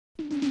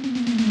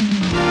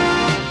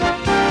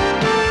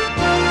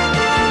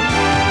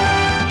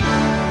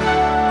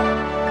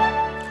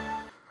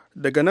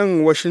Daga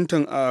nan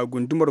Washington a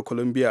gundumar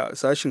Columbia,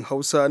 sashin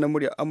Hausa na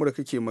muryar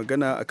Amurka ke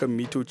magana akan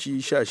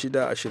mitoci 16,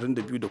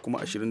 22 da kuma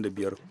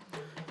 25.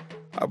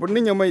 A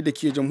birnin Yamai da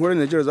ke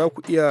jamhuriyar Nijar za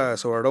ku iya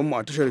sauraron mu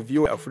a tashar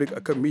VOA Africa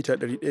akan mita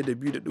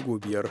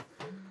 102.5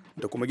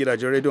 da kuma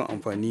gidajen rediyon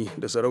amfani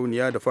da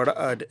sarauniya da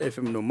fara'a da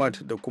FM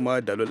Nomad da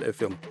kuma Dalol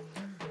FM.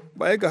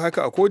 Baya ga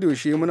haka a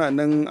kodayaushe muna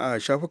nan a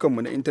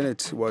shafukanmu na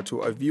intanet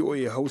wato a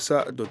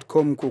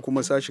voahausa.com ko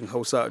kuma sashin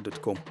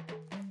hausa.com.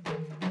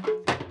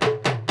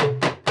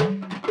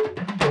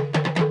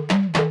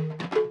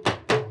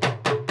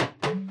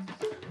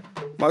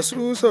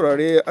 Masu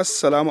saurare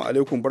Assalamu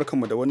alaikum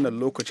barkanmu da wannan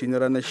lokaci na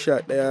ranar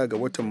 11 ga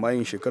watan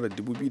Mayun shekarar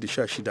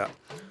 2016.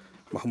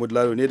 Mahmud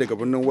Lalo ne daga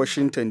birnin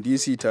Washington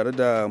DC tare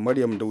da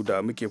Maryam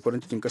Dauda muke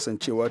farin cikin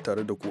kasancewa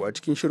tare da ku a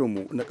cikin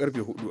shirinmu na karfe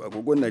 4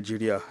 agogon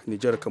Najeriya,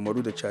 Nijar,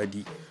 Kamaru da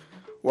Chadi.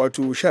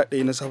 Wato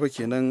 11 na safe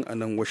kenan a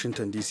nan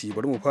Washington DC.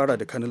 Bari mu fara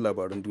da kanin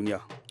labaran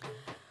duniya.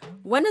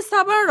 Wani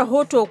sabon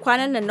rahoto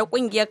kwanan nan na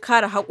kungiyar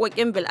kare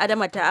haƙoƙin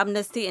bil'adama ta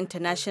Amnesty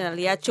International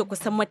ya ce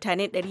kusan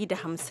mutane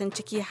 150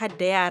 ciki har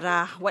da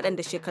yara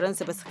waɗanda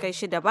shekarunsu ba su kai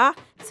 6 ba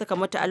suka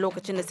mutu a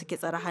lokacin da suke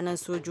tsare hannun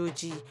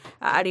sojoji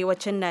a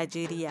arewacin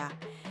Najeriya.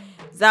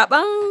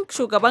 Zaben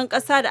shugaban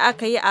ƙasa da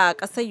aka yi a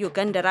ƙasar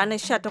Uganda ranar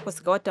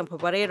 18 ga watan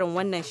Fabrairun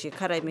wannan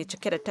shekara mai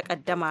cike da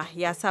takaddama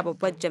ya sa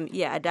babbar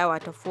jam'iyyar adawa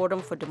ta Forum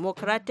for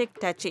Democratic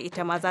ta ce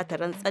ita ma za ta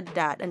rantsar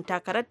da ɗan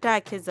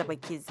takararta Kizza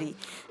Besigye.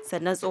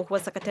 Sannan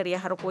tsohuwar sakatariyar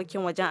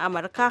harkokin wajen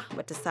Amurka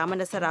bata samu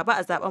nasara ba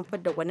a zaben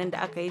fidda gwanin da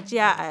aka yi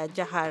jiya a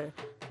jihar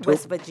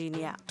West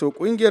Virginia. To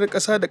kungiyar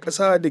ƙasa da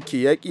ƙasa da ke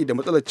yaƙi da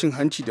matsalar cin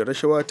hanci da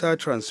rashawa ta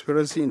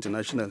Transparency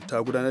International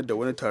ta gudanar da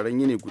wani taron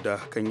yini guda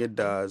kan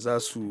yadda za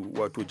su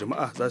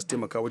jama'a za su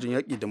taimaka wajen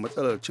yaƙi da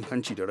matsalar cin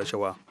hanci da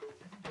rashawa.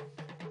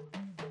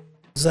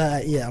 Za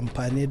a iya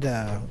amfani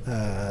da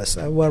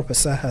sabuwar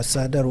fasahar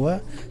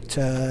sadarwa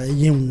ta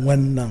yin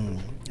wannan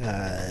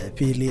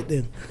fili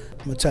ɗin.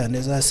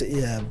 Mutane za su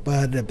iya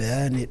ba da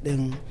bayani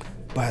ɗin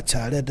ba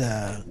tare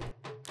da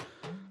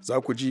za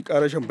ku ji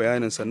karashin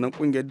bayanin. Sannan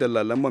kungiyar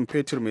dalalan man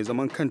fetur mai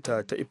zaman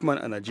kanta ta Ipman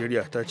a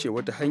Najeriya ta ce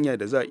wata hanya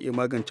da za a iya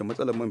magance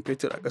matsalar man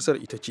fetur a kasar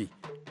ita ce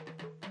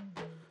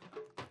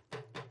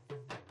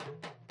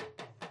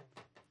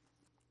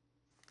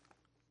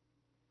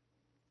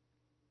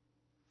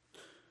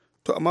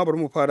to amma bari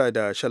mu fara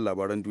da shan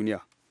labaran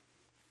duniya.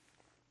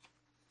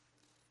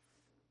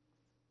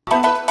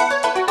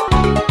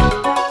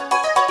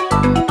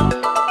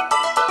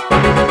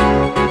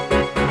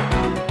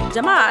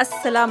 Jama'a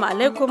Assalamu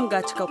alaikum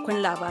ga cikakkun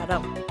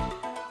labaran.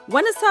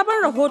 Wani sabon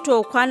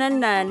rahoto kwanan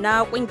nan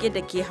na kungiyar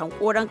da ke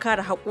hankoron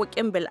kare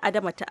haƙoƙin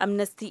bil'adama ta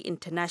Amnesty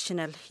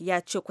International ya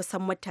ce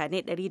kusan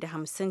mutane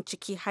 150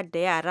 ciki har da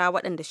yara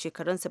waɗanda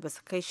shekarunsu ba su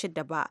kai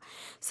 6 ba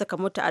suka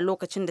mutu a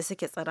lokacin da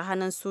suke tsare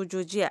hannun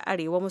sojoji a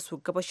arewa maso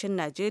gabashin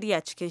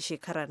Najeriya cikin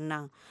shekarar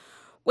nan.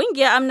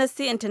 Ƙungiyar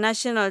Amnesty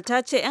International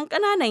ta ce 'yan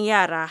ƙananan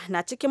yara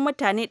na cikin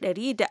mutane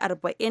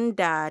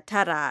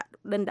 149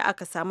 ɗin da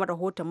aka samu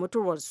rahoton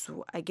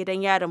mutuwarsu a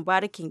gidan yarin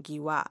barikin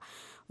giwa,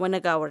 wani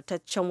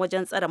gawartaccen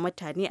wajen tsare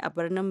mutane a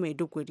birnin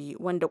Maiduguri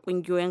wanda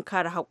ƙungiyoyin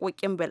kare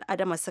haƙoƙin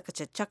bil'adama suka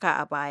caccaka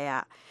a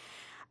baya.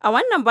 A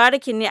wannan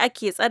barikin ne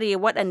ake tsare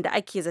waɗanda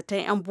ake zaton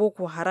 'yan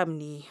Boko Haram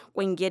ne,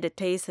 ƙungiyar da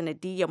ta yi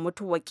sanadiyyar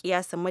mutuwar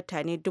kiyasin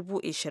mutane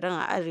 20,000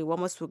 a arewa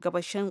maso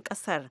gabashin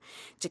ƙasar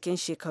cikin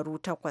shekaru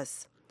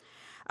 8.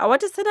 A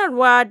wata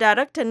sanarwa,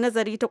 daraktan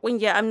nazari ta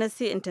kungiyar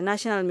Amnesty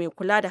International mai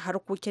kula da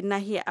harkokin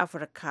nahiyar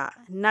Afirka,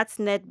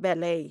 Natnet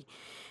Belay,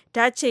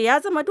 ta ce ya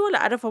zama dole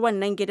a rufe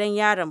wannan gidan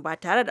yaron ba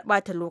tare da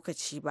bata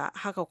lokaci ba,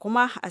 haka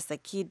kuma a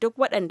saki duk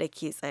waɗanda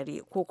ke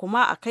tsare ko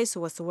kuma a kai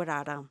su wasu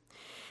wuraren.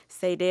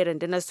 Sai dai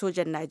rundunar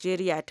sojan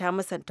Najeriya ta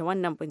musanta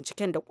wannan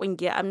binciken da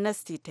kungiyar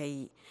Amnesty ta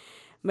yi.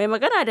 Mai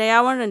magana da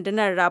yawon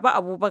rundunar Rabi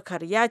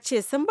Abubakar ya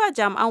ce sun ba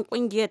jami'an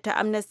kungiyar ta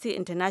Amnesty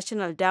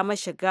International damar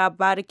shiga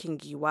barikin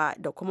giwa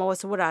da kuma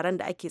wasu wuraren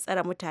da ake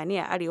tsare mutane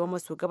a arewa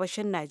maso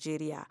gabashin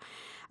Najeriya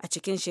a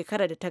cikin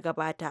shekarar da ta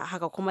gabata,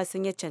 haka kuma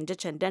sun yi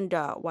canje-canjen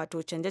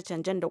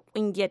da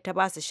kungiyar ta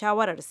ba su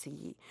shawarar su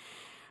yi.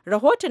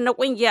 Rahoton na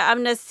kungiyar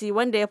Amnesty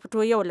wanda ya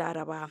fito yau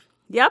Laraba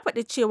ya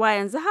faɗi cewa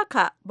yanzu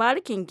haka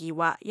barikin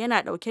giwa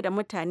yana ɗauke da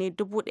mutane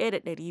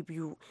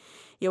 1,200.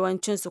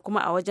 Yawancinsu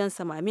kuma a wajen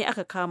samame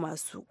aka kama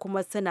su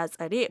kuma suna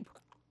tsare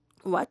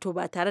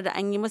ba tare da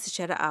an yi musu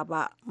shari'a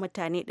ba.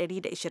 Mutane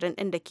 120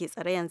 ɗin da ke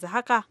tsare yanzu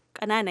haka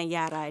ƙananan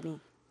yara ne.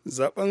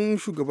 Zaben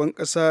shugaban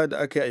ƙasa da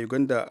aka yi a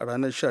Uganda a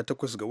ranar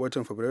 18 ga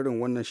watan Fabrairun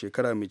wannan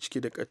shekara mai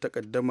cike da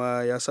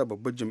takaddama ya sa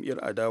babbar jam'iyyar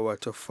adawa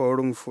ta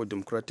Forum for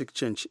Democratic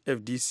Change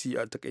FDC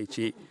a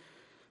takaice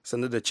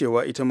sanar da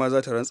cewa ita ma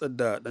za ta rantsar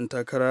da ɗan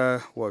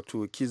takara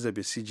Kizza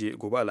Besigye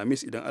gobe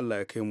Alhamis idan Allah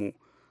ya kai mu.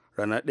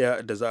 Rana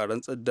ɗaya da za a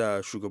rantsar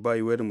da shugaba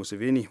Yoweri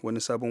Museveni wani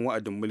sabon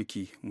wa'adin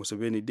mulki.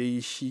 Museveni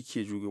dai shi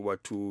ke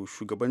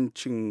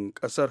shugabancin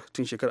ƙasar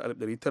tun shekarar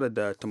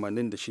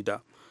 1986.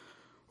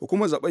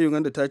 Hukumar zaben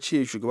Uganda ta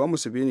ce shugaba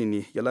Museveni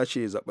ne ya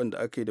lashe zaben da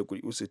aka yi da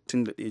kuri'u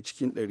 61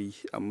 cikin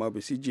 100, amma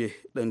Besigye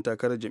dan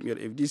takarar jam'iyyar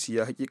FDC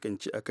ya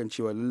hakikanci akan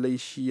cewa lallai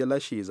shi ya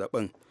lashe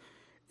zaben,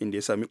 inda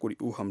ya sami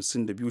ƙuri'u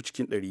 52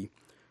 cikin 100.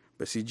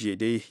 Besigye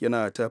dai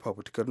yana ta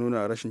fafutukar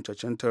nuna rashin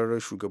cancantar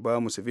shugaba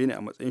Museveni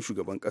a matsayin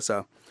shugaban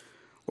ƙasa.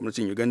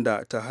 Gwamnatin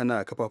Uganda ta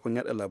hana kafafen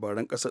yada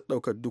labaran ƙasar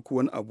ɗaukar duk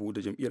wani abu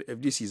da jam'iyyar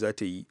FDC za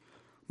ta yi.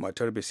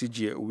 Matar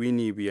Besigye,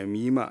 Winnie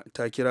Byanyima,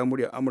 ta kira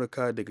muryar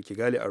Amurka daga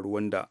Kigali a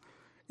Rwanda,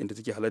 inda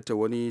take halartar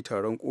wani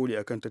taron koli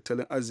akan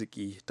tattalin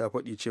arziki. Ta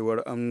faɗi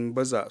cewar an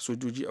baza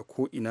sojoji a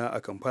ko'ina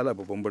a Kampala,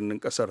 babban birnin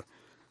ƙasar.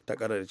 Ta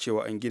ƙara da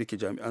cewa an girke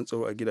jami'an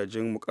tsaro a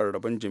gidajen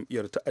mukarraban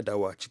jam'iyyar ta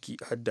adawa, ciki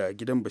har da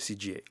gidan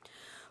Besigye.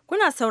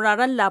 Kuna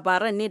sauraron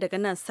labaran ne daga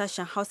nan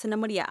sashen Hausa na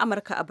murya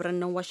Amurka a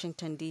birnin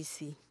Washington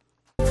DC.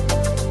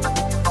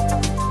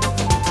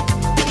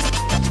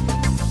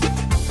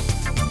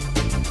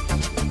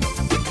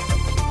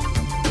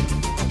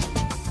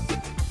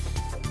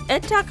 'Yar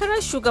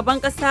takarar shugaban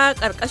ƙasa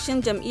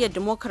ƙarƙashin jam'iyyar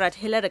Democrat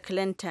Hillary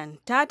Clinton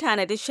ta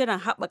tanadi shirin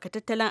haɓaka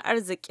tattalin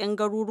arzikin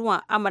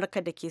garuruwan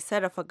Amurka da ke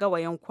sarrafa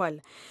gawayin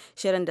kwal,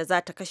 shirin da za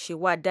ta kashe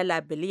wa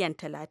dala biliyan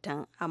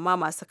 30, amma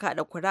masu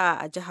kaɗa kuri'a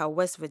a jihar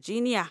West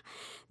Virginia,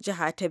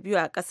 jiha ta biyu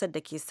a ƙasar da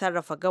ke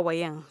sarrafa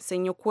gawayin,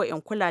 sun yi ko'in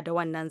kula da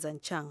wannan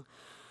zancen.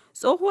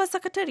 Tsohuwar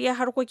sakatariyar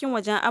harkokin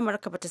wajen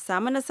Amurka bata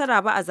samu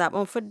nasara ba a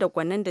zaben fidda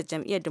gwanin da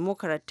jam'iyyar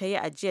Democrat ta yi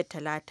a jiya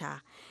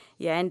Talata,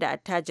 yayin da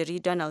attajiri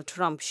Donald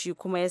Trump shi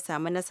kuma ya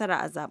samu nasara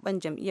a zaben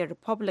jam'iyyar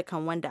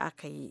Republican wanda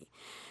aka yi.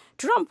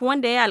 Trump,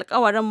 wanda ya yi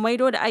alkawarin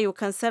maido da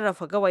ayyukan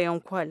sarrafa gawayin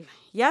kwal,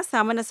 ya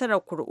samu nasarar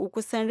kuri'u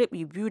kusan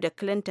riɓi biyu da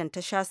Clinton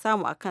ta sha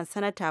samu akan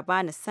Sanata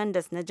Bernie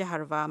Sanders na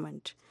jihar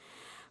Vermont.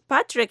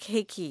 Patrick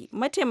Hickey,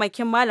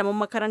 mataimakin malamin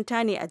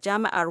makaranta ne a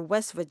jami'ar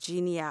West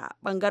Virginia,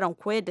 bangaren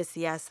koyar da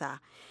siyasa,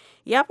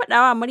 ya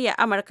faɗawa muryar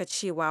Amurka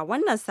cewa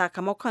wannan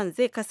sakamakon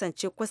zai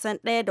kasance kusan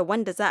ɗaya da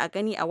wanda za a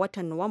gani a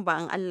watan Nuwamba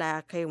in Allah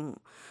ya kai mu,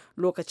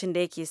 lokacin da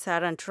yake sa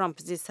ran Trump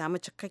zai samu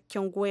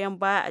cikakken goyon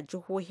baya a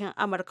jihohin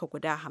Amurka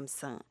guda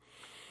 50.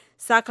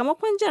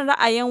 Sakamakon jin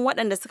ra'ayin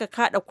waɗanda suka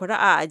kaɗa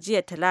kuri'a a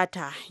jiya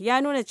Talata ya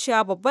nuna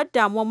cewa babbar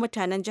damuwar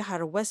mutanen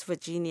jihar West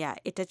Virginia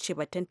ita ce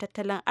batun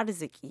tattalin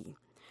arziki.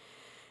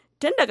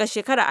 Tun daga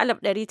shekarar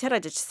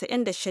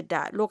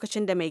 1996,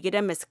 lokacin da mai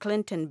gidan Ms.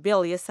 Clinton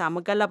Bill ya samu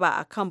galaba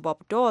a kan Bob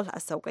Dole a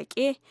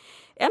sauƙaƙe,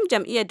 'yan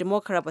jam'iyyar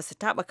Democrat ba su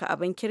taɓaka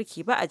abin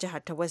kirki ba a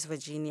jihar ta West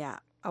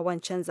Virginia. A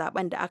wancan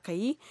zaben da aka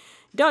yi,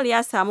 Dole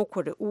ya samu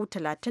kuri'u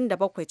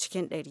 37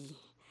 cikin 100.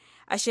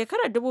 A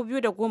shekarar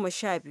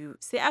 2012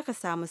 sai aka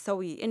samu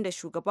sauyi inda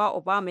shugaba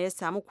Obama ya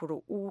samu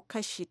kuri'u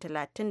kashi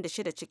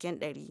 36 cikin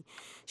 100.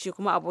 Shi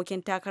kuma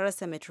abokin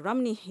takararsa Mitt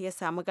Romney ya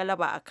samu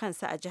galaba a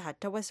kansa a jihar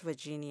ta West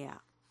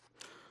Virginia.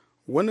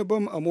 Wani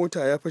bam a mota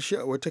ya fashe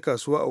a wata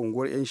kasuwa a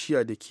unguwar 'yan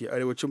shiya da ke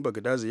arewacin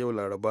Bagdaza yau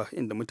Laraba,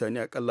 inda mutane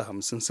akalla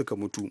 50 suka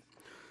mutu.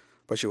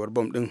 Fashewar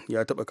bam ɗin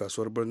ya taɓa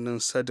kasuwar birnin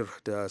Sadr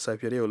da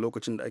safiyar yau,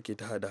 lokacin da ake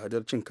ta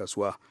hada-hadar cin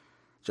kasuwa.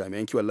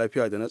 Jami'an kiwon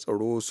lafiya da na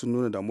tsaro sun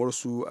nuna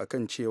damuwarsu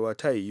akan cewa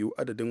ta yiwu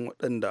adadin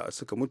waɗanda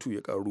suka mutu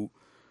ya ƙaru,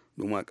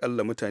 domin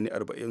akalla mutane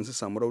 40 su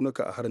samu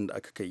raunuka a harin da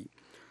aka kai.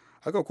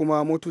 Haka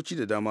kuma motoci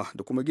da dama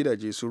da kuma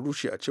gidaje sun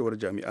rushe a cewar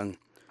jami'an.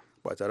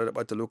 Ba tare da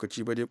bata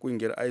lokaci ba dai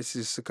kungiyar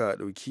ISIS suka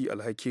dauki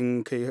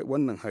alhakin kai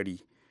wannan hari.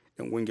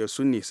 Yan kungiyar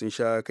sunni sun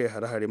sha kai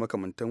hare-hare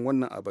makamantan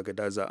wannan a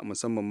Bagadaza,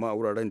 musamman ma a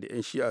wuraren da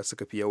 'yan shi'a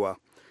suka fi yawa.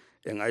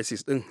 Yan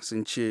ISIS din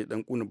sun ce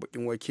dan kuna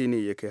bakin wake ne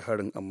ya kai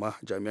harin, amma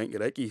jami'an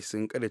Iraki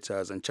sun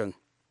karyata zancen.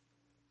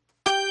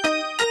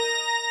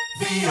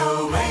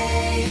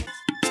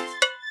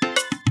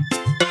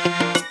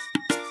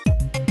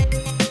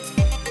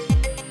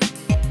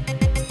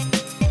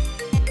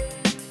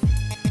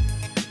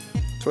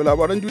 To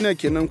labaran duniya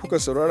kenan kuka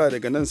saurara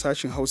daga nan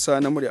sashin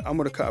Hausa na murya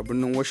Amurka a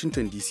birnin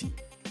Washington DC.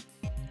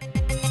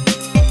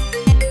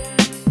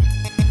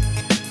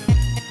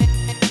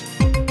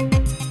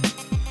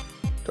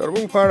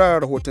 Tarbin fara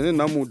rahotannin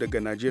namu daga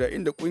Najeriya,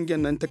 inda kungiyar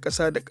nan ta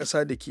ƙasa da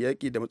ƙasa da ke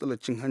yaƙi da matsalar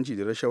cin hanci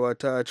da rashawa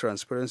ta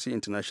Transparency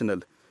International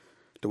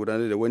ta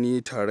gudanar da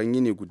wani taron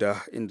yini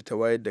guda, inda ta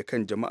wayar da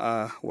kan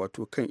jama'a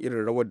wato kan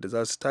irin rawar da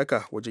za su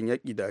taka wajen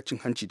yaƙi da cin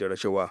hanci da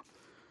rashawa.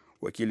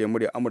 Wakilin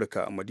murya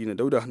Amurka a Madina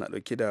Dauda na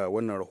dauke da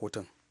wannan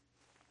rahoton.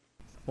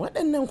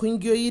 Waɗannan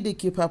kungiyoyi da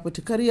ke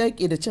fafutukar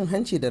yaƙi da cin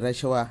hanci da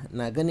rashawa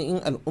na ganin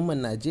in al'ummar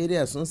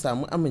Najeriya sun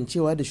samu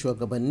amincewa da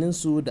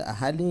shugabanninsu da a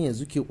halin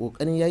yanzu ke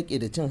ƙoƙarin yaƙi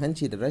da cin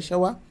hanci da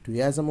rashawa, to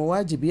ya zama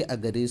wajibi a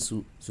gare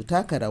su su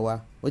taka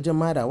rawa wajen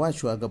marawa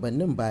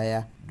shugabannin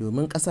baya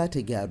domin ƙasa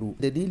ta gyaru.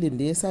 Dalilin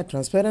da ya sa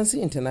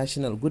Transparency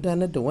International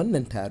gudanar da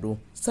wannan taro.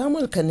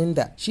 Samuel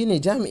Kaninda shine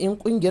jami'in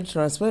ƙungiyar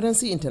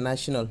Transparency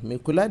International mai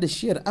kula da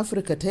shiyar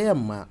Afirka ta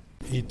Yamma.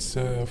 It's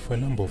for a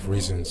number of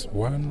reasons.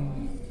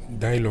 One,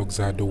 dialogues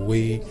are the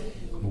way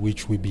in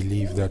which we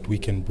believe that we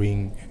can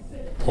bring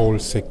all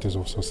sectors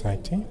of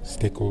society,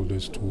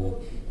 stakeholders, to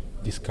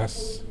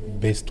discuss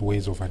best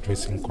ways of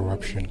addressing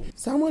corruption.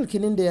 Samuel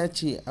Kininda ya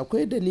ce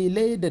akwai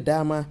dalilai da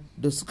dama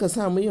da suka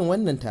samu yin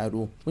wannan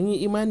taro. Mun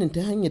yi imanin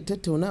ta hanyar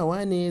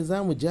tattaunawa ne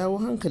za mu jawo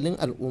hankalin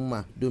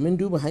al'umma domin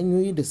duba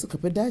hanyoyi da suka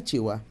fi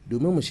dacewa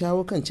domin mu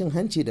shawo kan cin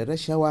hanci da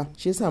rashawa.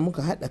 Shi yasa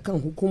muka haɗa kan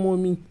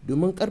hukumomi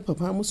domin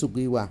ƙarfafa musu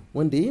gwiwa,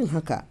 wanda yin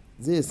haka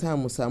zai sa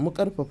mu samu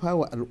karfafa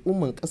wa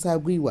al'umman ƙasa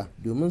gwiwa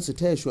domin su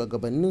taya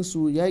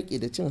shugabanninsu yaƙi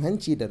da cin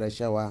hanci da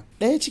rashawa.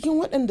 Ɗaya cikin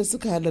waɗanda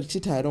suka halarci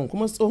taron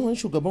kuma tsohon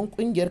shugaban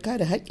ƙungiyar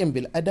kare haƙƙin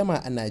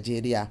bil'adama a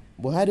Najeriya,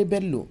 Buhari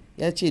Bello,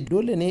 ya ce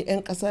dole ne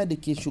 'yan ƙasa da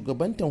ke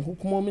shugabantar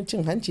hukumomin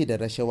cin hanci da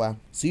rashawa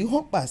su yi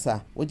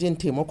hoɓɓasa wajen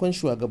taimakon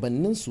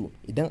shugabanninsu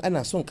idan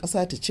ana son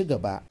ƙasa ta ci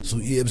gaba. Su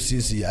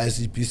EFCC,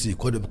 ICPC,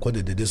 kwada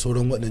da dai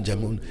sauran waɗannan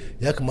jami'un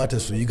ya kamata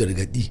su yi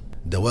gargaɗi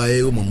da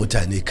wayewa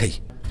mutane kai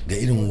ga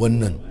irin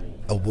wannan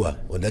abubuwa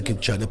wanda ake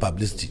cewa na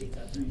publicity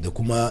da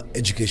kuma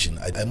education,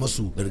 a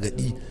masu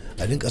gargadi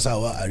a rinka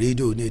sawa a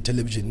rediyo ne,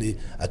 talabijin ne,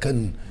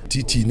 akan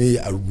titi ne,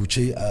 a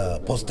rubuce a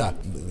poster,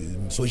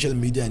 social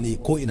media ne,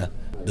 ko ina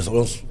da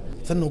sauransu.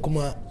 Sannan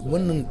kuma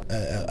wannan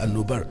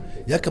annobar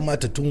ya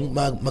kamata tun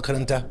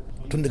makaranta,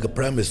 tun daga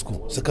primary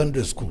school,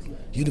 secondary school,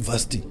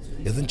 university,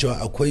 ya zan cewa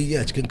akwai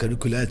a cikin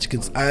curricula, cikin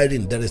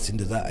tsarin darasin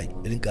da za a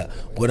rinka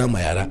gwada ma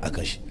yara a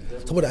kan shi,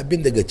 saboda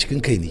abin daga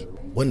cikin kai ne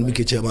wanda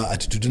muke cewa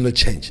attitudinal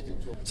change,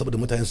 saboda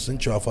mutane sun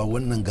cewa fa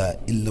wannan ga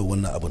illar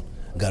wannan abun,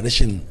 ga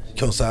rashin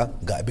kyausa,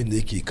 ga abin da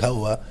yake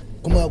kawowa.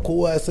 Kuma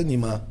kowa ya sani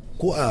ma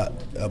ko a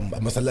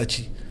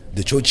masallaci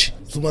da coci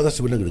su ma za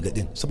su bi na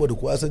gargadin, saboda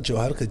kowa san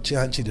cewa harkar cin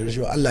hanci da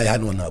rashawa Allah ya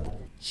hana wannan abu.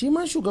 Shi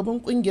ma shugaban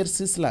kungiyar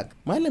Sislak,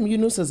 Malam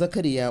Yunusa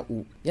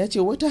Zakariya'u, ya ce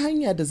wata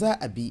hanya da za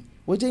a bi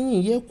wajen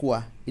yin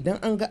yekuwa idan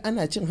an ga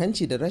ana cin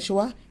hanci da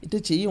rashawa ita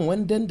ce yin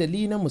wani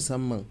dandali na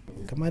musamman.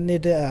 Kamar ne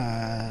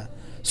da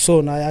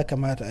sona ya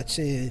kamata a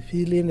ce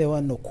fili ne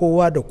wannan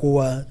kowa da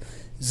kowa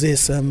zai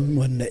san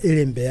wanne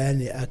irin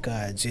bayani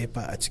aka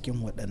jefa a cikin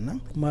waɗannan,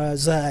 kuma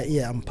za a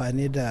iya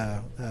amfani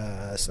da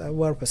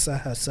sabuwar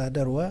fasahar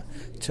sadarwa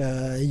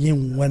ta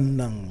yin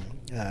wannan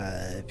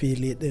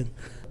fili ɗin.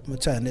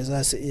 Mutane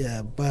za su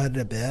iya ba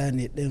da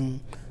bayani ɗin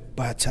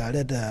ba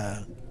tare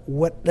da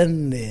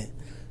waɗanne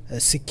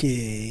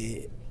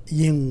suke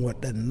yin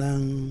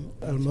waɗannan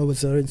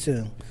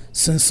almubazarancin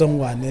sun san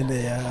wane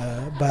ne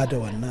ya ba da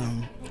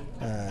wannan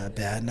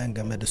bayanan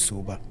game da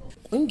su ba.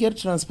 Ƙungiyar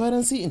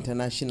Transparency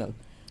International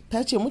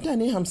ta ce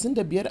mutane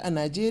 55 a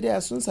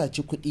Najeriya sun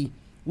saci kuɗi,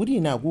 wuri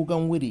na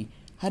gugan wuri,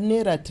 har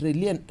naira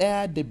tiriliyan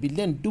 1 da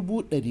biliyan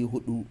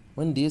 400,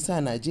 wanda ya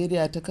sa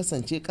Najeriya ta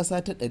kasance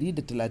ƙasa ta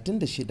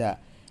 136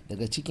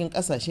 daga cikin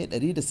ƙasashe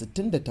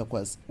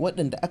 168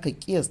 waɗanda aka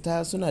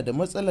kiyasta suna da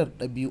matsalar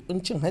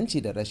ɗabi'un cin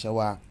hanci da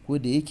rashawa, ko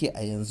da yake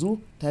a yanzu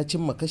ta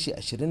cimma kashi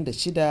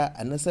 26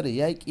 a nasarar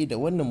yaƙi da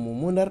wannan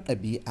mummunar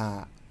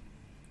ɗabi'a.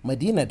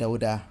 Madina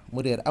Dauda,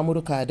 muryar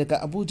Amurka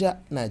daga Abuja,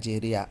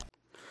 Najeriya.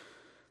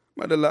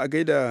 Madalla a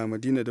gaida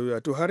Madina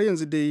Dauda. To har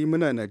yanzu dai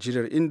muna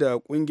Najeriya, inda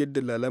kungiyar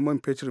dalalan man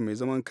fetur mai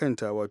zaman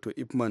kanta wato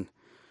Ipman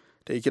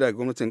ta yi kira ga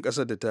gwamnatin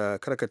kasar da ta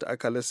karkata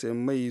akalar sayan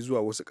mai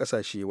zuwa wasu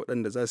kasashe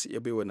waɗanda za su iya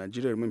baiwa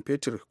Najeriya man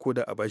fetur ko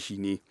da a bashi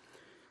ne.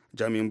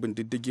 Jami'in bin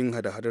diddigin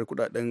hada-hadar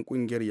kudaden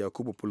kungiyar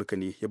Yakubu Fulka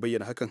ne ya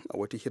bayyana hakan a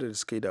wata hira da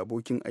suka yi da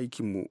abokin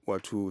aikinmu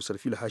wato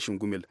Sarfil Hashim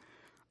Gumel.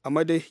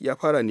 Amma dai ya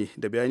fara ne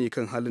da bayani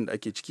kan halin da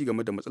ake ciki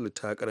game da matsalar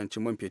ta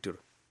karancin man fetur.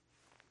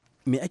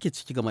 Me ake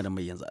ciki game da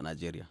mai yanzu a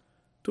Najeriya?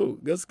 To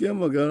gaskiya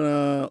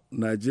magana,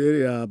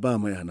 Najeriya ba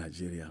mai a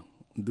Najeriya.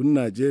 Duk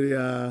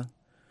Najeriya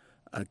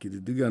a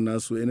kididdiga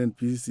nasu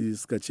NNPC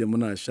suka ce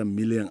muna shan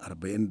miliyan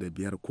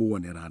 45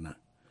 kowane rana.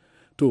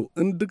 To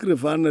in duk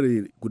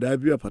refinery guda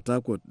biyu a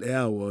Fatakot,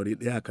 ɗaya a Warri,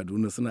 ɗaya a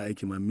Kaduna suna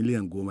aiki ma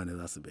miliyan 10 ne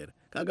za su bayar.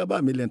 Kaga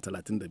ba miliyan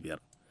 35.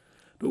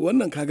 To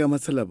wannan kaga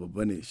matsala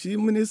babba ne. Shi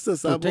minista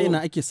Sabo. To ta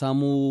ina ake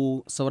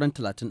samu sauran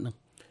 30 ɗin?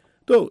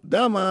 To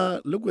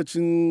dama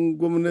lokacin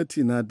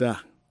gwamnati na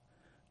da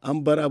an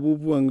bar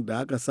abubuwan da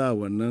aka sa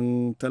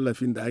wannan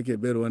tallafin da ake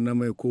bayar wannan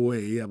mai kowa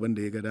ya yi abin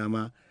da ya ga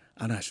dama,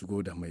 ana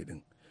shigo da mai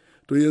din.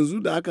 To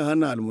yanzu da aka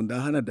hana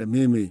almundahana da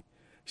meme,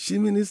 shi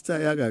minista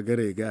ya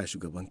gagara ya gaya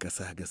shugaban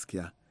kasa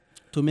gaskiya.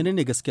 To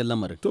menene gaskiyar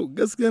lamarin? To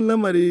gaskiyar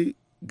lamari,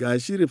 ga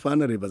shi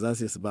refinery ba za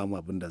su ba mu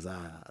abin da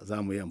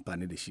za mu yi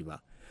amfani da shi ba.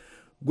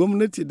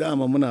 Gwamnati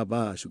dama muna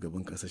ba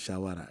shugaban kasa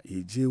shawara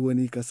ya je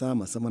wani kasa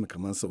musamman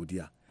kamar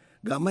Saudiya,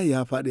 ga mai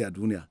ya faɗi a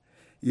duniya,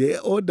 ya yi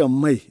odan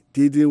mai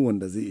daidai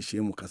wanda zai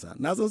ishe mu kasa.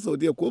 Na san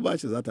Saudiya ko ba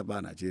shi za ta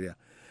ba Najeriya.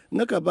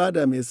 In aka ba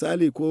da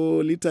misali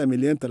ko lita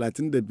miliyan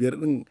 35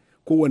 din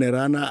kowane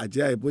rana a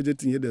jiya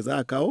budgetin yadda za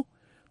a kawo,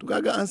 to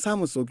kaga an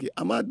samu sauki.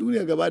 Amma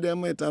duniya gaba da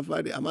mai ta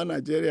faɗi, amma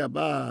Najeriya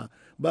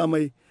ba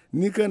mai.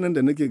 Ni kanan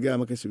da nake gaya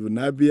maka shi,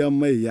 na biya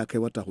mai ya kai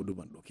wata 4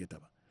 ban ɗauke ta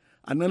ba.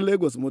 A nan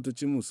Lagos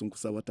motocinmu sun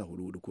kusa wata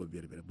 4 ko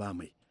 5 ba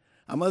mai.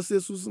 Amma sai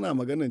su suna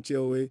maganan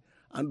cewa wai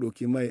an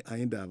ɗauki mai, an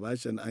yi da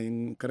bashin, an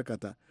yi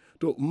karkata.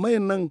 To mai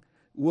nan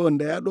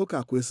wanda ya ɗauka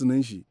akwai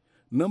sunan shi,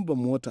 namban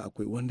mota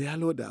akwai, wanda ya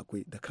loda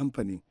akwai da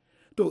kamfanin.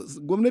 To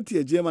gwamnati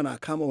ya je mana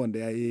kama wanda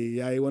ya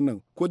yi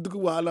wannan, ko duk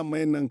wahalan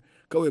mai nan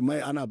kawai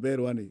mai ana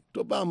bayarwa ne.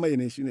 To ba mai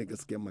ne shine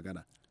gaskiyar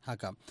magana.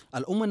 Haka,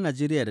 al'ummar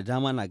Najeriya da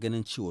dama na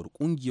ganin cewar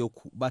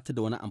kungiyarku ba ta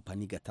da wani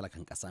amfani ga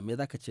talakan ƙasa. Me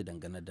za ka ce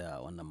dangane da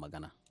wannan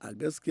magana? A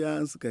gaskiya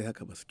an suka yi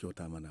haka ba su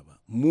kyauta mana ba.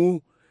 Mu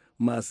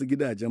masu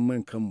gidajen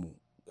man kanmu,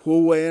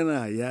 kowa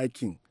yana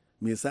yakin,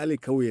 misali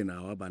kauye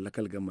nawa ba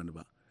lakal gamman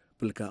ba,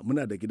 fulka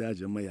muna da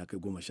gidajen mai ya kai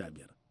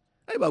 15.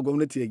 ai ba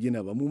gwamnati ya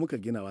gina ba, mu muka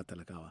gina wa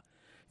talakawa.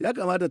 Ya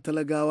kamata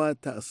talakawa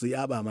su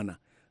yaba mana.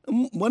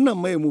 Wannan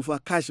mai mu fa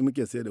kashi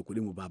muke sayar da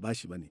kuɗi mu ba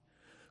bashi bane.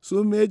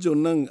 Su mejo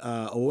nan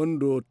a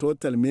wando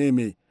total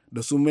meme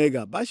da su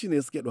mega bashi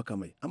ne suke ɗauka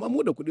mai, amma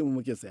mu da kuɗin mu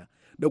muke saya.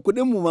 Da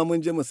kuɗin mu ma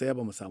mun je mu saya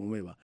ba mu samu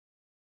mai ba.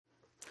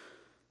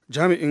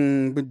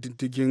 Jami'in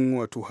diddigin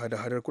wato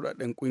hada-hadar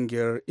kudaden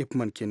kungiyar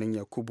ipman kenan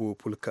Yakubu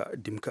Fulka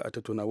Dimka a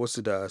tattauna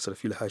wasu da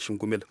Sarfil Hashin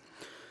Gumel.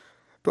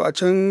 To a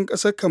can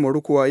kasar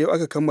Kamaru kuwa yau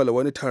aka kammala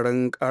wani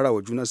taron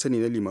karawa juna sani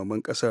na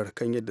limaman kasar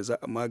kan yadda za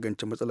a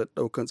magance matsalar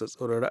daukan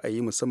tsatsauran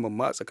ra'ayi musamman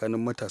ma a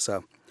tsakanin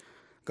matasa.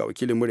 Ga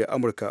wakilin murya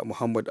Amurka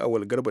Muhammad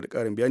Awal Garba da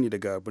karin bayani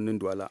daga birnin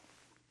Douala.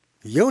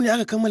 Yau ne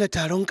aka kammala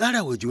taron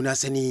karawa juna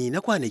sani na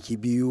kwanaki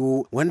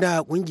biyu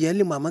wanda kungiyar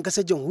limaman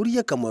kasar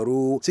jamhuriyar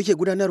Kamaru suke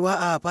gudanarwa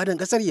a fadan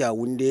kasar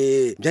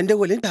Yawunde.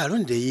 Jandawalin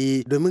taron da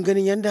yi domin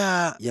ganin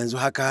yadda yanzu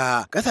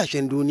haka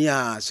kasashen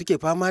duniya suke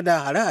fama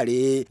da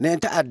hare-hare na 'yan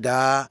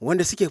ta'adda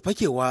wanda suke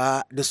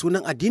fakewa da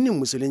sunan addinin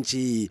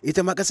musulunci.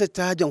 Ita ma kasar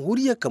ta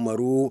jamhuriyar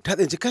Kamaru ta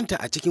tsinci kanta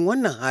a cikin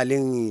wannan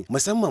halin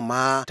musamman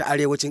ma ta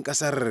arewacin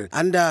kasar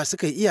anda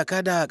suka yi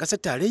iyaka da kasar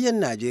tarayyar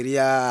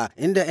Najeriya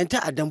inda 'yan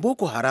ta'addan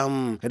Boko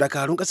Haram da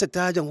dakarun ƙasar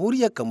ta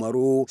jamhuriyar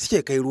Kamaru suke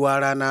kai ruwa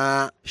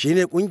rana.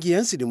 Shine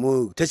kungiyar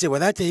Sidimu ta ce ba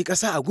za ta yi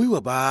ƙasa a gwiwa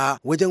ba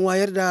wajen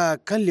wayar da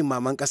kan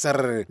limaman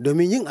ƙasar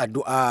domin yin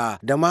addu'a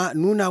da ma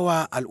nuna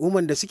wa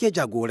al'umman da suke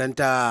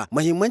jagoranta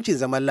muhimmancin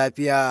zaman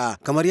lafiya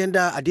kamar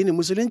yadda addinin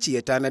musulunci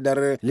ya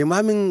tanadar.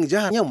 Limamin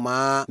jihar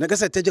Yamma na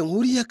ƙasar ta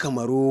jamhuriyar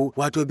Kamaru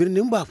wato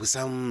birnin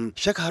Bafusam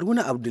Shek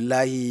Haruna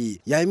Abdullahi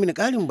ya yi mini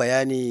ƙarin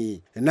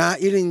bayani na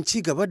irin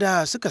ci gaba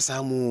da suka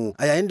samu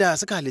a yayin da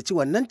suka halarci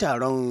wannan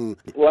taron.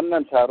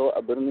 Wannan taro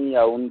a birnin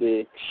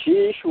Yawunde,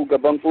 shi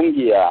shugaban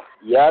kungiya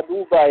ya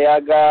duba ya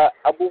ga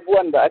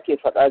abubuwan da ake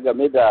faɗa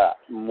game da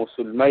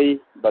musulmai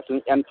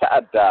batun 'yan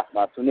ta'adda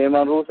masu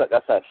neman rusa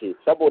ƙasashe.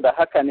 Saboda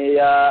haka ne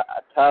ya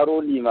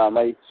taro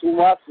limamai su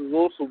ma su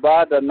zo su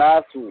ba da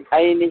nasu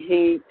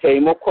ainihin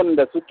taimakon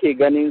da suke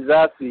ganin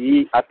za su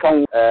yi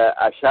akan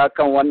a sha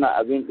kan wannan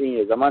abin ɗin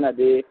ya zamana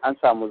dai an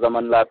samu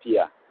zaman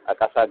lafiya a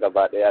ƙasa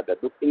gaba ɗaya da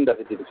duk inda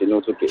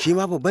fitintinu suke. Shi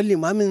ma babban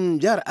limamin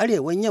jihar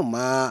Arewan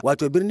Yamma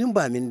wato birnin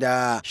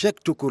Baminda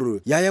Sheikh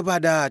Tukur ya yaba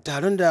da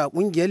taron da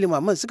ƙungiyar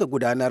limaman suka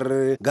gudanar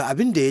ga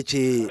abin da ya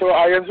ce. To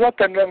a yanzu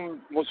hakan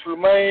nan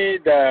musulmai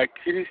da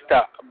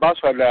Kirista ba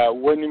su da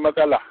wani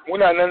matsala.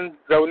 Muna nan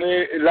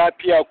zaune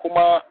lafiya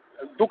kuma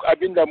duk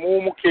abin da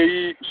mu muke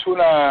yi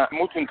suna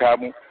mutunta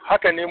mu.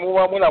 Haka ne mu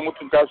ma muna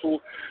mutunta su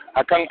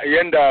akan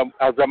yanda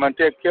a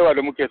zamantakewa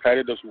da muke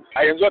tare da su.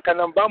 A yanzu haka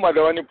nan ba mu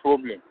da wani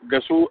problem da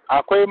su.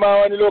 Akwai ma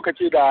wani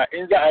lokaci da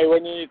in za a yi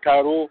wani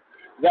taro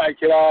za a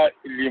kira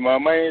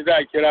limamai, za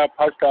a kira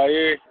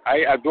fastaye a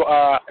yi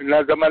addu'a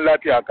na zaman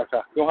lafiya a ƙasa.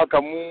 Don haka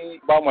mu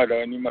ba mu da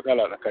wani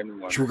matsala tsakanin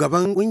mu.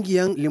 Shugaban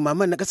ƙungiyar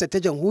limaman na ƙasar ta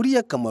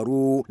jamhuriyar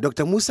Kamaru,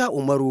 Dr. Musa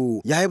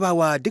Umaru, ya yaba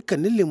wa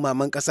dukkanin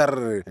limaman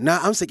ƙasar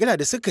na amsa kira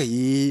da suka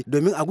yi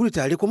domin a gudu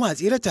tare kuma a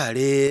tsira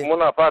tare.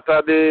 Muna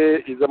fata dai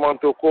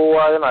zamanto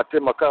kowa yana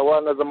taimakawa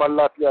na zaman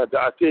lafiya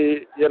da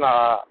ake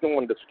yana cin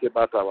wanda suke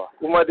batawa.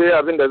 Kuma dai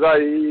abin da za a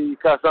yi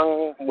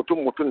kasan mutum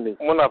ne.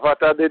 Muna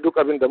fata dai duk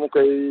abin da muka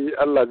yi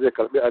Allah zai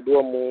karbi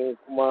addu'ar mu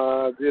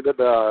kuma zai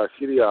dada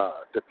shirya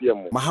tafiyar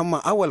mu.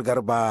 Muhammad Awal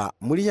Garba,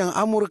 muryan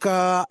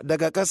Amurka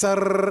daga kasar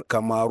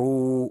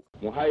Kamaru.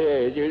 Mu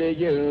haye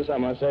jirgin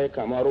sama sai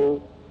Kamaru,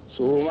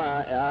 su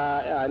ma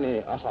ya'ya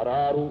ne a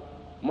hararu.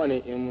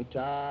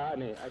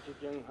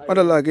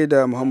 Madalla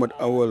gaida Muhammad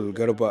Awal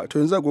Garba. To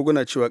yanzu agogo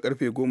na cewa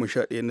karfe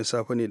 11 na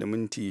safe ne da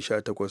minti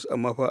 18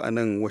 amma fa a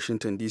nan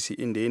Washington DC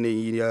inda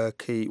yanayi ya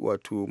kai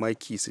wato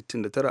maki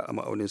 69 a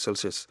ma'aunin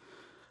Celsius.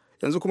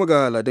 Yanzu kuma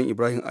ga Ladan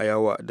Ibrahim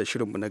Ayawa da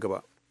shirinmu na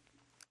gaba.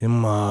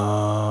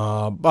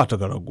 Himma ba ta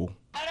garago.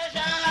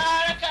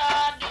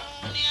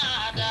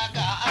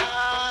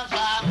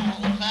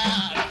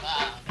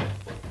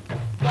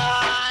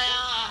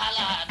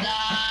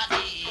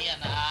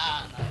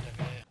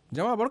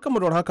 Jama'a barkamu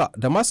da haka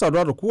da masu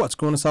saduwa da ku a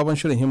cikin wani sabon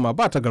shirin himma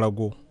ba ta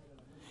garago.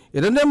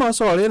 Idan dai masu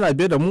saurare yana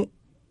biye da mu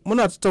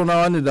muna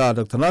tattaunawa ne da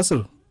Dr.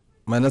 Nasir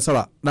mai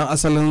nasara dan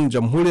asalin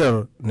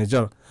jamhuriyar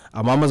Nijar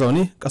amma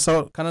mazauni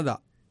kasar Canada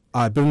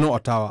a birnin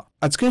Ottawa.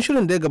 A cikin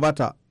shirin da ya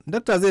gabata,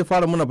 dakta zai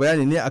fara muna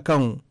bayani ne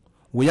akan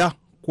wuya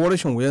ko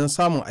rashin wuyan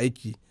samun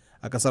aiki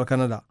a kasar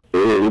Canada.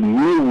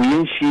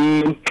 Wuyan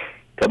shi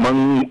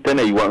kamar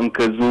tana yiwa in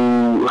ka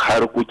zo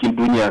harkokin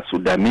duniya su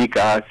dame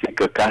ka sai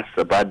ka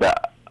kasa ba da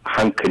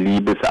hankali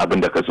bisa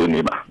abin da ka zo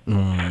ne ba.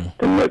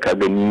 Don ka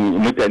gani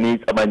mutane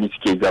tsamani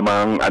suke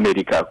zaman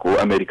Amerika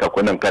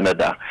ko nan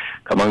Canada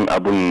kamar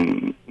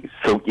abin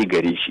sauki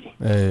gare shi.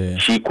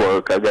 Shi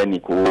ko ka gani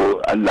ko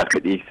Allah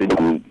kaɗai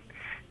sani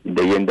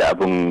da yadda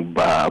abin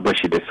ba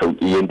shi da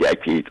sauki yadda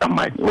ake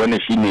tsammani. Wannan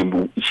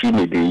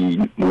shine da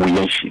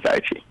wuyan shi za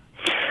a ce.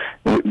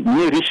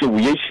 Ne rishin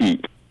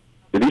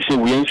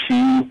wuyan shi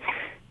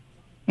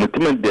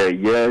mutumin da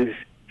ya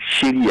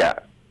shirya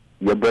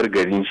ya bar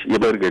garin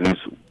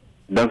su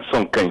don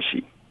son kan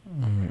shi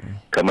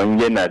kamar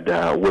yana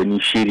da wani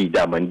shiri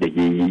daman da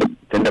ya yi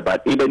tunda ba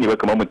ɗaya bane ba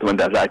kamar mutumin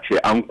da za a ce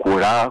an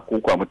kora ko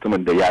kuwa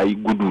mutumin da ya yi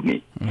gudu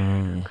ne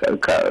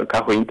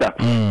ka fahimta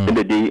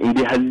tunda dai in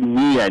dai har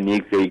niyya ne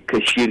kai ka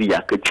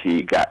shirya ka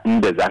ce ga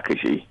inda za ka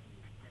je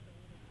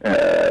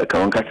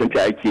kamar kasance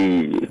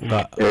ake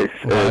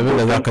abin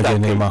da za ka je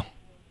nema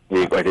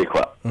kware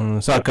kwa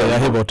sa ka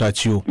ya bauta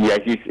ciwo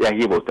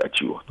ya bauta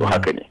ciwo to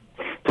haka ne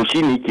to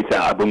shi ne yake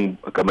sa abin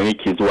kamar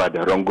yake zuwa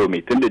da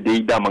rangome tunda dai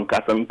daman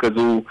ka san ka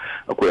zo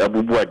akwai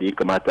abubuwa da ya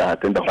kamata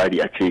tun da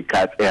fari a ce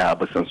ka tsaya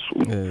basan su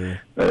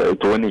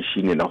to wannan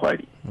shi ne na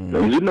fari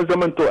yanzu na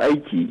zaman to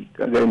aiki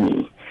ka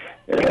gani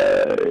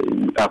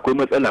akwai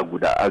matsala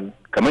guda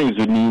kamar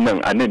yanzu ni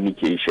nan a nan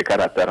nike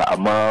shekara 9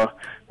 amma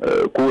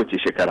kowace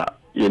shekara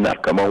yana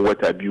kamar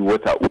wata 2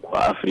 wata 3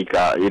 a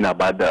Afirka yana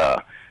ba da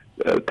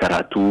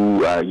karatu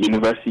a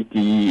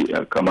university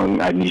kamar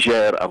a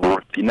Niger a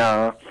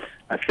Burkina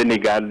a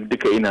Senegal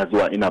duka ina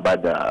zuwa ina ba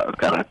da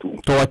karatu.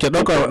 To wace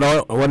ɗaukar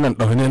wannan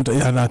ɗaunin ta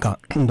yana ka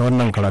da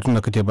wannan karatun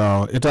da kake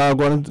bawa ita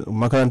gwamnati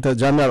makarantar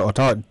jami'ar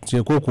Ottawa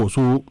ce ko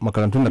su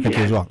makarantun da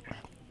kake zuwa?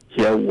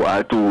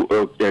 Yawa to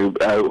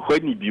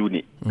honi biyu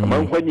ne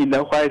kamar honi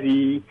na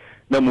kwari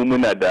na mu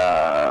muna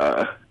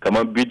da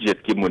kamar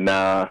budget kimu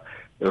na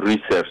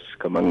research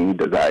kamar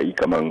da za a yi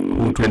kamar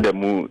da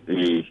mu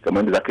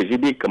kamar da za ka je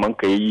dai kamar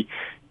ka yi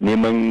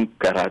neman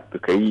karatu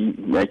ka yi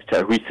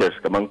research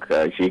kamar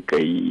ka je ka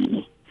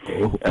yi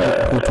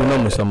hutu na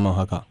musamman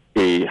haka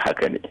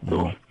haka ne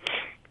to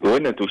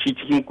wannan to shi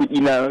cikin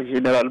kuɗi na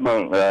general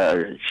man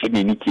shi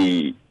ne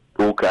nike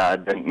doka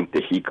don in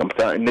tafi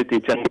kamsa in na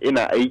can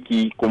ina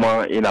aiki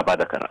kuma ina ba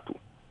da karatu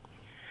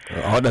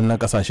a waɗannan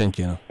ƙasashen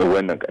kenan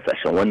wannan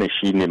ƙasashen wannan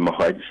shi ne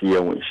mahaji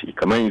yawan shi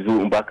kamar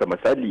yanzu in baka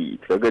misali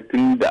kaga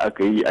tun da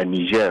aka yi a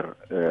Niger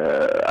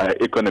a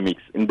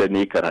economics inda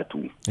ne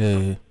karatu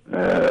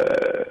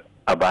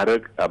a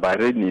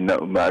bare ne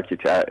na ake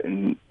ta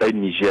ɗan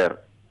Niger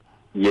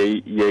ya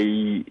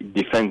yi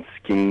defense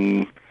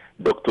kin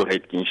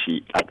doctorate kin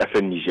shi a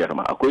ƙasar Niger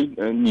ma akwai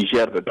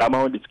Niger da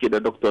dama wanda suke da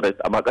doctorate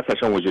amma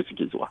ƙasashen waje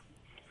suke zuwa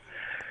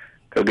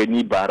ka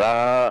gani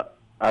bara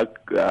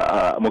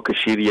muka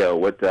shirya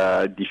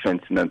wata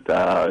defense nan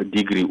ta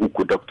digiri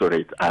 3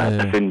 doctorate a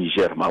ƙasar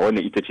Niger ma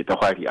wannan ita ce ta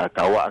fari a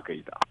tawa aka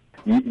yi ta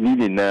ni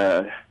ne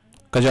na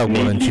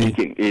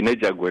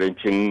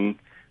jagorancin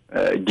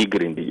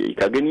digirin da ya yi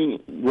ka gani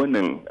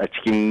wannan a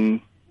cikin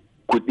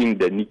kudin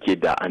da nike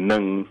da a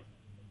nan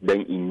don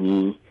in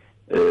yi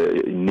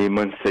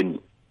neman sani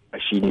a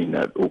shi ne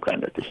na ɗauka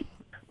na tafi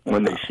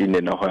wannan shi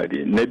ne na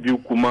fari na biyu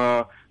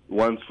kuma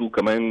wansu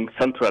kamar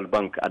Central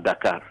Bank a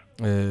Dakar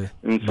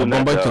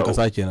babban bankin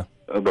kasa kenan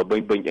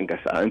babban bankin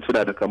kasa in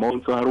suna da kamar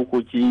wasu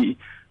harkoki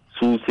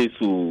su sai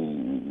su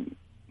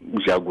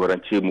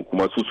jagorance mu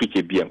kuma su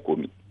suke biyan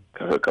komi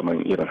kamar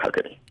irin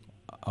haka ne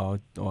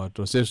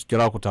wato sai su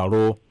kira ku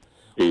taro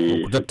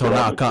ku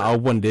tattauna akan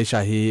abubuwan da ya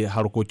shahi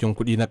harkokin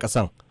kuɗi na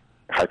ƙasan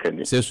haka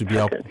ne sai su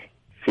biya ku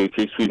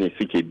sai su ne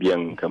suke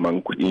biyan kamar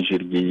kuɗin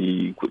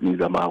jirgi kuɗin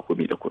zama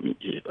komi da komi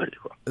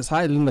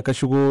sa'ilin da ka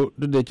shigo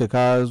duk da yake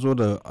ka zo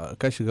da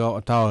ka shiga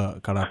Ottawa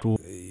karatu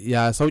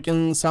ya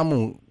saukin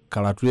samun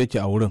karatu yake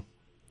a wurin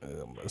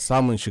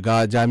samun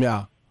shiga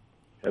jami'a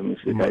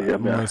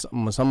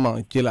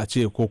musamman kila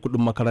ce ko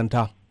kuɗin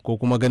makaranta ko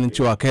kuma ganin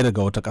cewa kai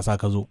daga wata ƙasa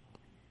ka zo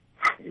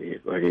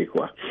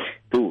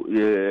to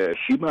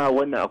shi ma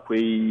wannan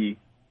akwai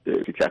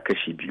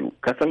kashi biyu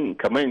kasan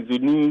kamar yanzu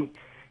ni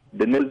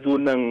da na zo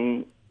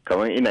nan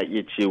kamar ina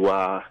iya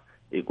cewa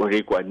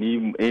kwarai kwa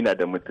ni ina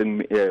da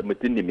mutum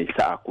ne mai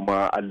sa'a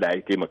kuma Allah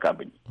ya taimaka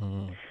mini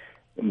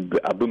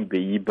abin bai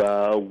yi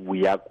ba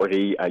wuya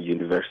kwarai a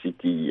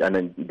university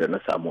anan da na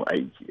samu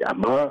aiki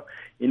amma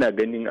ina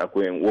ganin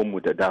akwai yan uwanmu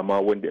da dama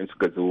wanda in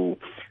suka zo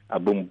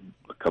abin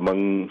kamar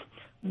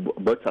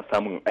ba sa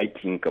samun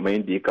aikin kamar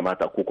yadda ya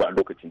kamata ko a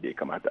lokacin da ya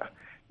kamata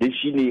dan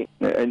shine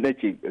na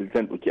ce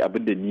zan ɗauki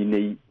abin da ni na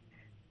yi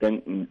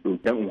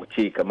dan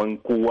wuce kaman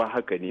kowa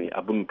haka ne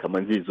abin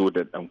kaman zai zo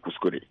da dan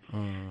kuskure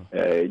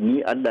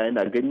ni Allah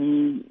yana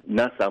gani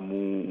na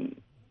samu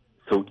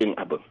saukin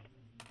abin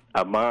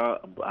amma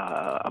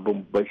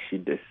abin bashi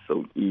da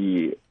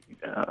sauki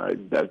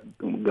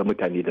ga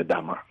mutane da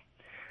dama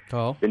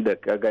inda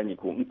ka gani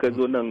ko in ka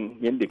zo nan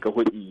yadda ka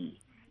hudi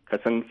ka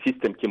san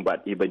system kin ba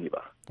ɗaya bane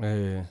ba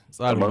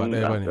tsarin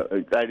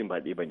ba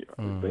ɗaya bane ba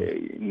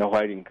na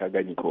harin ka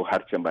gani ko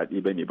harcen ba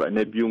ɗaya bane ba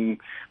na biyun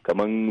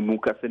kamar mu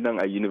kasan nan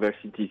a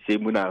university sai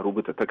muna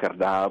rubuta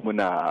takarda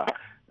muna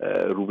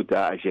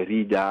rubuta a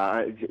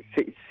jarida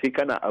sai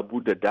kana abu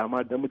da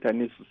dama da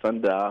mutane su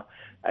san da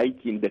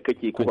aikin da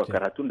kake ko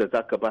karatun da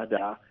zaka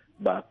bada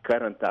ba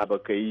karanta ba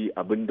kai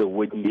abinda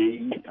wani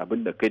yayi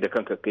abinda kai da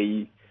kanka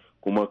kai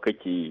kuma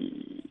kake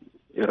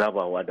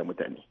rabawa da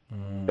mutane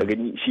da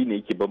gani shine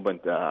yake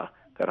bambanta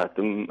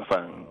karatun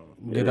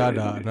gida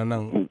da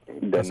nan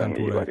kasan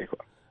turai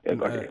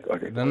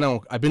da nan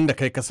abinda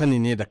kai ka sani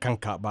ne da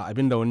kanka ba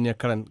abinda wani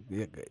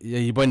ya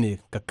yi ba ne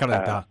ka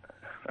karanta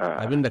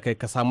abinda kai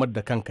ka samar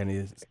da kanka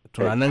ne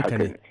tunaninka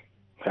ne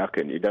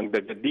haka ne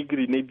daga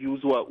digiri na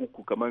 2 zuwa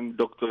 3 kamar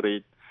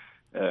doctorate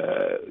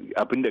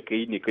abin da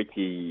kai ne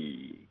kake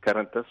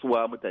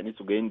karantarsuwa mutane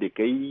su ga yadda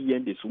kai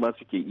yadda su ma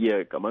suke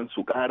iya kamar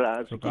su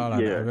kara suke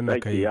iya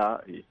sake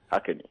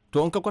haka ne.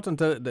 To in ka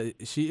kwatanta da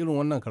shi irin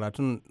wannan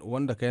karatun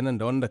wanda kai nan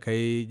da wanda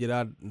kai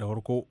gida da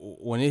farko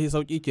wane ya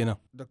sauki kenan?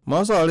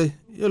 Masu aure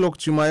yau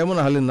lokaci ma ya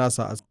muna halin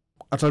nasa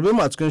a tarbe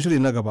mu a cikin shiri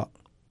na gaba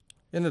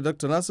yadda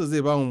Dr. Nasir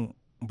zai ba mu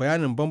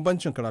bayanin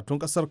bambancin karatun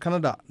kasar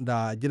Canada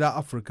da gida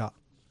Afirka.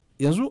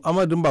 Yanzu a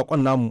madadin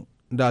bakon namu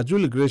da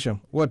Julie Gresham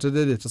wadda ta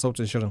daidaita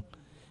sautin shirin.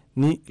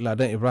 Ni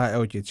Ladan Ibrahim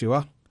Ayo ke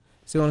cewa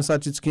sai wani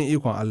sati cikin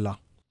ikon Allah.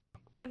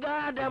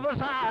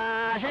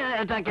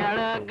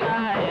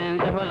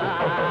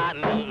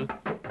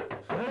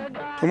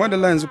 Kuma da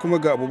yanzu kuma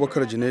ga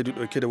Abubakar Junaidu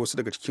dauke da wasu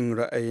daga cikin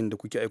ra'ayin da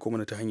kuke aiko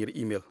mana ta hanyar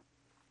imel.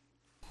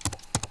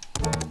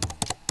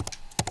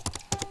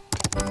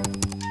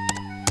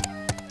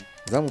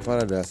 Za mu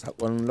fara da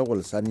sakon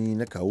Lawal Sani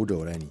na kawu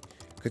daura ne.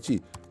 Kace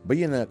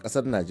bayyana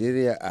kasar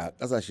Najeriya a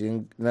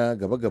kasashen na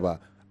gaba-gaba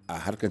a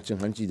harkar cin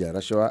hanci da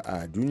rashawa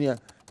a duniya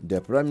da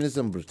Prime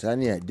Minister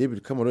Birtaniya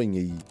David Cameron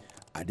ya yi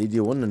a daidai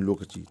wannan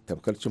lokaci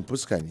tabkar cin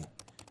fuska ne,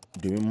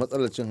 domin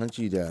matsalar cin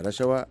hanci da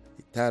rashawa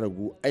ta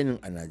ragu ainin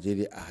a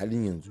Najeriya a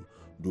halin yanzu,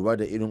 duba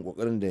da irin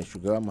kokarin da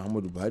shugaba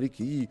Muhammadu Buhari ke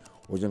yi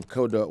wajen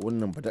kauda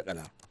wannan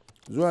badakala.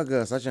 Zuwa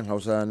ga sashen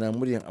Hausa na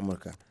muryar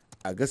Amurka,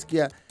 a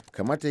gaskiya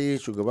kamata ya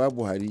shugaba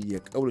Buhari ya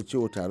kaurace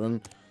wa taron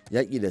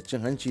yaƙi da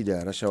cin hanci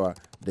da rashawa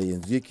da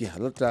yanzu yake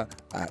halarta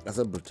a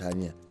ƙasar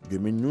Birtaniya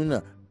domin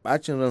nuna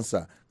bacin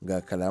ransa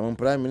ga kalaman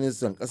Prime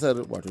Minister ƙasar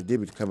wato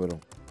David Cameron.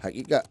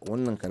 Hakika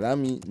wannan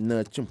kalami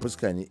na cin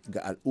fuska ne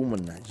ga al'ummar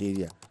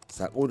Najeriya.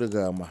 Sako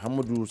daga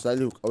Muhammadu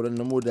Salihu Kauran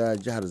Namo da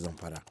jihar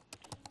Zamfara.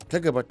 Ta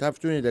gaba ta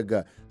fito ne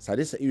daga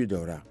Sade Sa'idu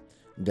Daura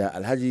da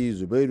Alhaji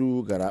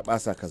Zubairu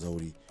Garabasa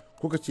Kazauri.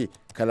 Kuka ce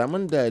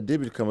kalaman da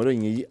David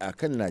Cameron ya yi a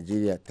kan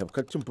Najeriya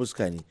tabkar cin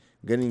fuska ne,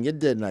 ganin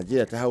yadda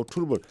Najeriya ta hau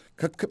turbar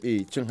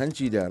kakkaɓe cin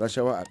hanci da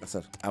rashawa a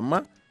ƙasar.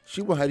 Amma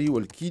shi Buhari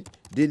walki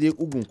daidai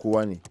ƙugun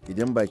kowa ne,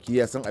 idan baki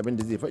ya san abin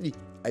da zai faɗi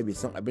ai bai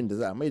san abin da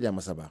za a maida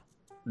masa ba.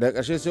 Da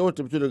ƙarshe sai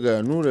wata fito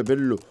daga Nura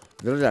Bello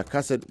da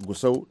Kaset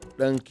Gusau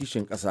ɗan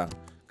kishin ƙasa.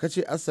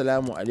 Kace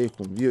assalamu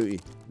alaikum VOA,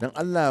 don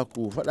Allah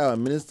ku faɗa wa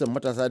ministan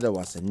matasa da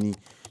wasanni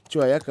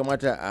cewa ya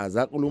kamata a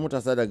zakulo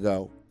matasa daga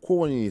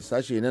kowane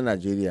sashe na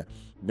Najeriya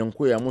don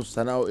koya musu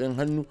sana'o'in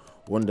hannu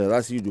wanda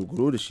za su yi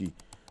dogaro da shi,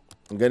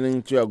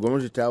 ganin cewa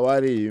gwamnati ta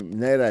ware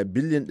naira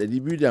biliyan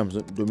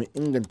 250 domin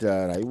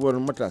inganta rayuwar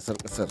matasar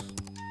kasar.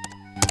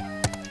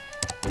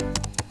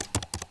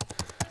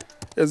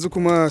 Yanzu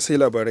kuma sai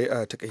labarai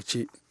a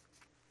takaice.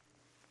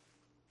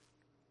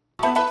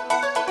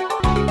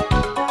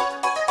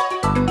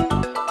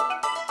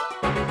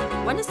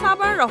 Wani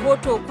sabon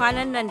rahoto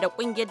kwanan nan da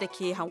kungiyar da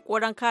ke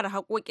hankoron kare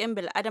haƙoƙin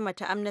bil'adama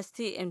ta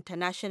Amnesty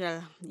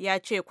International ya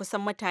ce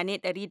kusan mutane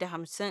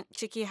 150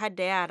 ciki har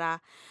da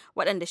yara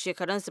waɗanda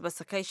shekarunsu ba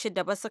su kai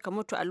 6 ba suka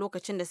mutu a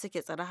lokacin da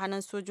suke tsare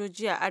hannun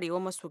sojoji a arewa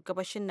maso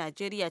gabashin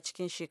Najeriya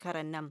cikin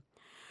shekarar nan.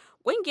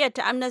 Ƙungiyar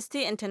ta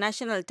Amnesty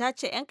International ta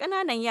ce 'yan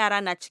ƙananan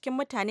yara na cikin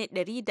mutane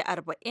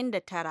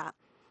 149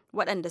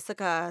 waɗanda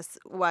suka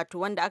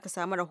wanda aka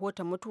samu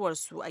rahoton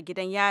mutuwarsu a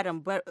gidan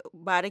yaron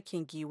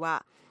barikin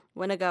giwa,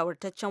 wani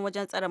gawurtaccen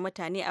wajen tsare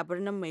mutane a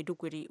birnin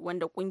Maiduguri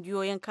wanda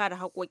ƙungiyoyin kare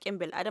haƙoƙin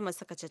bil'adama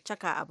suka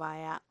caccaka a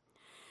baya.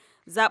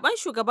 Zaben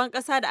shugaban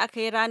ƙasa da aka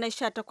yi ranar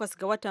 18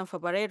 ga watan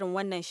Fabrairun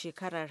wannan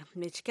shekarar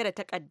mai cike da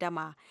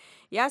takaddama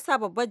ya sa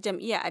babbar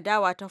jam'iyyar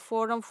adawa ta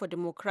Forum for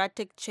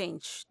Democratic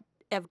Change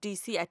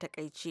FDC a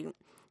takaice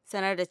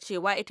sanar da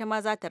cewa ita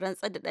ma za ta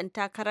rantsar da ɗan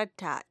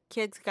takararta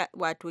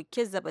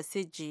Kizza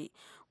Besigye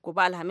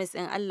gobe Alhamis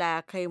in Allah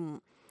ya kai mu,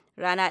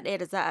 rana ɗaya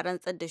da za a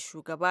rantsar da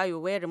shugaba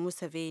Yoweri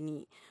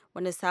Museveni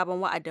wani sabon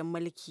wa'adin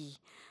mulki.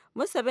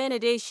 Museveni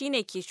dai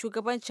shine ke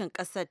shugabancin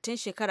ƙasar tun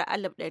shekarar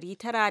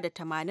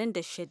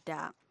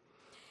 1986.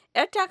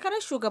 'Yar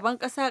takarar shugaban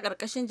ƙasa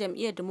ƙarƙashin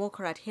jam'iyyar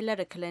Democrat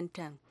Hillary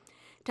Clinton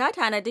ta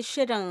tanadi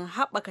shirin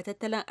haɓaka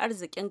tattalin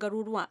arzikin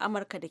garuruwan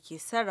Amurka da ke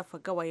sarrafa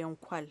gawayin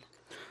kwal.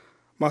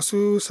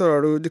 Masu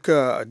sauraro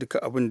duka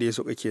abin da ya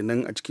sauka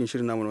kenan a cikin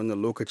shirin namu wannan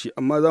lokaci,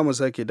 amma za mu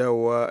sake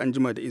dawowa an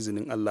jima da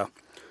izinin Allah.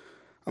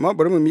 Amma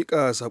bari mu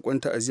mika sakon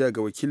ta'aziyya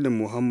ga wakilin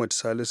Muhammad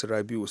Salisu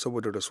Rabiu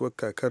saboda rasuwar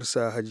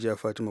kakarsa Hajiya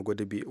Fatima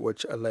Gwadabe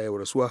wacce Allah ya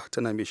rasuwa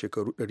tana mai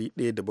shekaru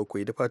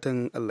 107 da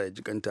fatan Allah ya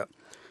jikanta.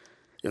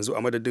 Yanzu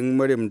a madadin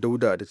Maryam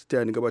Dauda da ta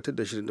taya ni gabatar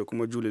da shirin da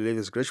kuma Julie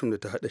Levis Gresham da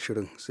ta hada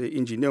shirin, sai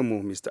injiniyan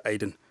mu Mr.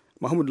 Aiden.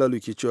 Mahmud Lalu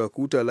ke cewa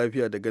ku huta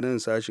lafiya daga nan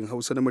sashin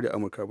Hausa na murya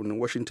Amurka birnin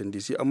Washington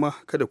DC, amma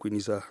kada ku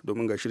nisa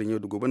domin ga shirin yau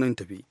da gobe nan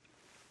tafi.